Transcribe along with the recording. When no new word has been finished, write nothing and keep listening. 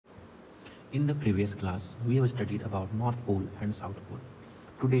In the previous class, we have studied about North Pole and South Pole.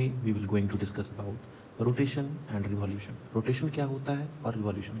 Today, we will going to discuss about rotation and revolution. Rotation क्या होता है और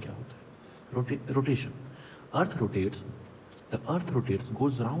revolution क्या होता है? Rotation. Earth rotates. The Earth rotates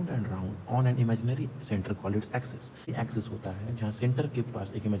goes round and round on an imaginary center called its axis. ये axis होता है जहाँ center के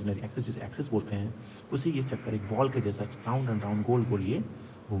पास एक imaginary axis जिसे axis बोलते हैं, उसी ये चक्कर एक बॉल के जैसा round and round गोल गोल ये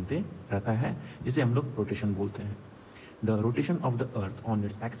घूमते रहता है, जिसे हम लोग rotation बोलते हैं. The rotation of the earth on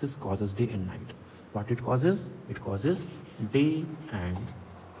its axis causes day and night. What it causes? It causes day and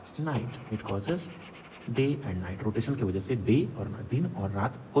night. It causes day and night. Rotation की वजह से day और दिन और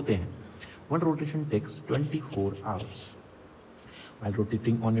रात होते हैं. One rotation takes 24 hours. While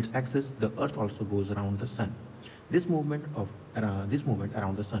rotating on its axis, the earth also goes around the sun. This movement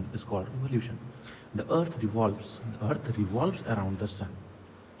around the sun is called revolution. The earth revolves around the sun.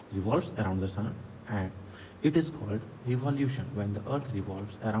 Revolves around the sun, and it is called revolution when the earth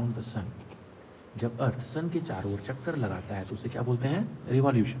revolves around the sun. जब अर्थ सन के चारों ओर चक्कर लगाता है तो उसे क्या बोलते हैं?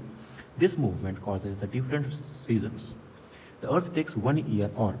 Revolution. This movement causes the different seasons. The earth takes 1 year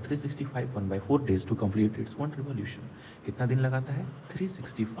or 365 1/4 days to complete its one revolution. कितना दिन लगाता है?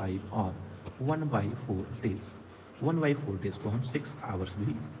 365 और 1/4 days. 1/4 days को हम 6 hours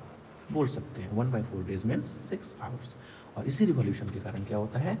भी बोल सकते हैं. 1/4 days means 6 hours. और इसी रिवॉल्यूशन के कारण क्या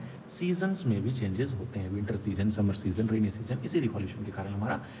होता है? सीजन्स में भी चेंजेस होते हैं. Winter season, summer season, rainy season. इसी रिवॉल्यूशन के कारण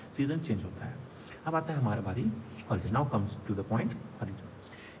हमारा सीजन चेंज होता है. अब आता है हमारा बारी horizon. Now comes to the point horizon.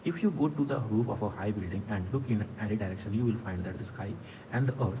 If you go to the roof of a high building and look in any direction, you will find that the sky and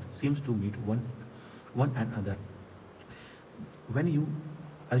the earth seems to meet one another. When you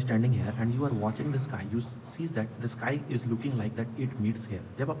are standing here and you are watching the sky, you see that the sky is looking like that it meets here.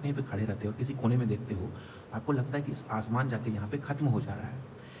 जब आप कहीं पे खड़े रहते हो, किसी कोने में देखते हो, आपको लगता है कि इस आसमान जाके यहाँ पे खत्म हो जा रहा है.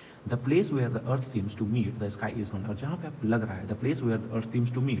 The place where the earth seems to meet the sky is one. और जहाँ पे आपको लग रहा है, the place where the earth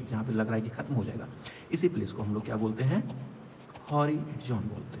seems to meet, जहाँ पे लग रहा है कि खत्म हो जाएगा, इसी प्लेस को हम लोग क्या बोलते हैं? हॉरिजॉन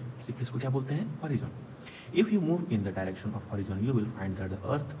बोलते हैं. इसी प्लेस को क्या बोलते हैं? Horizon. If you move in the direction of horizon, you will find that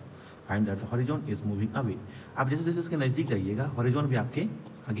the horizon is moving away. आप जैसे जैसे इसके नज़दीक जाइएगा, हॉरिजॉन भी आपके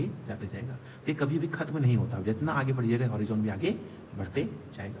आगे जाते जाएगा. ये कभी भी खत्म नहीं होता. जितना आगे बढ़िएगा, हॉरिजॉन भी आगे बढ़ते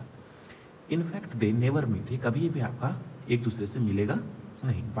जाएगा. In fact they never meet. ये कभी भी आपका एक दूसरे से मिलेगा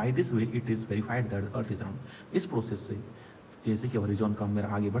नहीं. By this way it is verified that earth is round. इस प्रोसेस से जैसे कि हॉरिजॉन का मेरा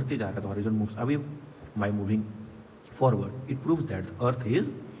आगे बढ़ते जा रहा है, तो horizon moves away by moving forward. It proves that the earth is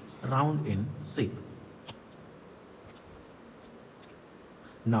round in shape.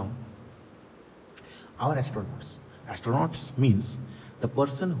 Now, our astronauts means the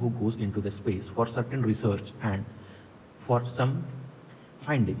person who goes into the space for certain research and for some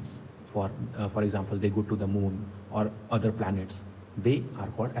findings. For example, they go to the moon or other planets. They are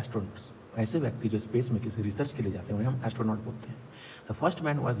called astronauts. ऐसे व्यक्ति जो space में किसी research के लिए जाते हैं उन्हें हम एस्ट्रोनॉट बोलते हैं. The first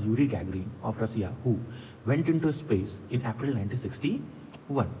man was Yuri Gagarin of Russia who went into space in अप्रैल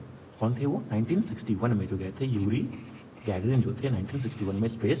 1961. कौन थे वो? 1961 में जो गए थे, यूरी गैगरिन जो थे 1961 में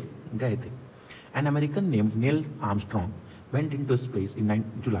स्पेस गए थे. An American named Neil Armstrong went into space in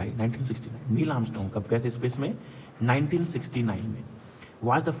July 1969. Neil Armstrong कब गए थे स्पेस में? 1969 में.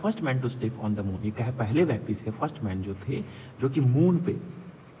 Was the first man to step on the moon. ये कहे पहले व्यक्ति थे, फर्स्ट मैन जो थे, जो कि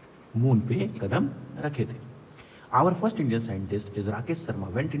मून पे कदम रखे थे. Our first Indian scientist is Rakesh Sharma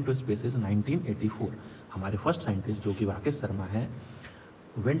went into space is 1984. हमारे फर्स्ट साइंटिस्ट जो कि राकेश शर्मा है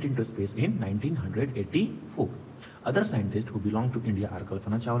went into space in 1984. Other scientist who belong to India are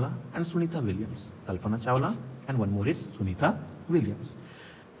Kalpana Chawla and Sunita Williams. Kalpana Chawla and one more is Sunita Williams.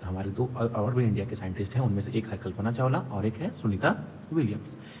 हमारे दो और भी इंडिया के साइंटिस्ट हैं, उनमें से एक है कल्पना चावला और एक है सुनीता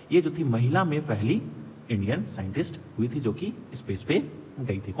विलियम्स. ये जो थी महिला में पहली इंडियन साइंटिस्ट हुई थी जो कि स्पेस पे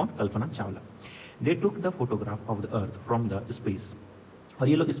गई थी. कौन? कल्पना चावला. दे took the photograph of the earth from the space. और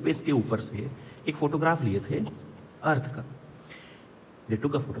ये लोग स्पेस के ऊपर से एक फोटोग्राफ लिए थे अर्थ का. दे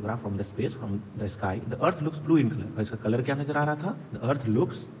टुक a photograph from the space from the sky. The earth looks blue in colour. इसका कलर क्या नजर आ रहा था? The earth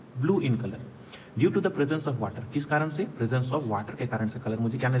looks blue in colour due to the presence of water. किस कारण से? प्रेजेंस ऑफ वाटर के कारण से कलर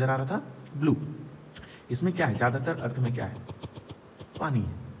मुझे क्या नजर आ रहा था? ब्लू. इसमें क्या है? ज्यादातर अर्थ में क्या है? पानी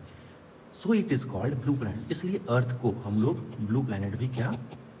है. So it is called blue planet. इसलिए अर्थ को हम लोग ब्लू प्लैनेट भी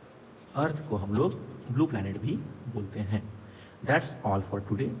ब्लू प्लैनेट भी बोलते हैं. That's all for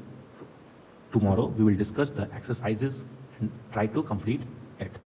today. Tomorrow we will discuss the exercises and try to complete it.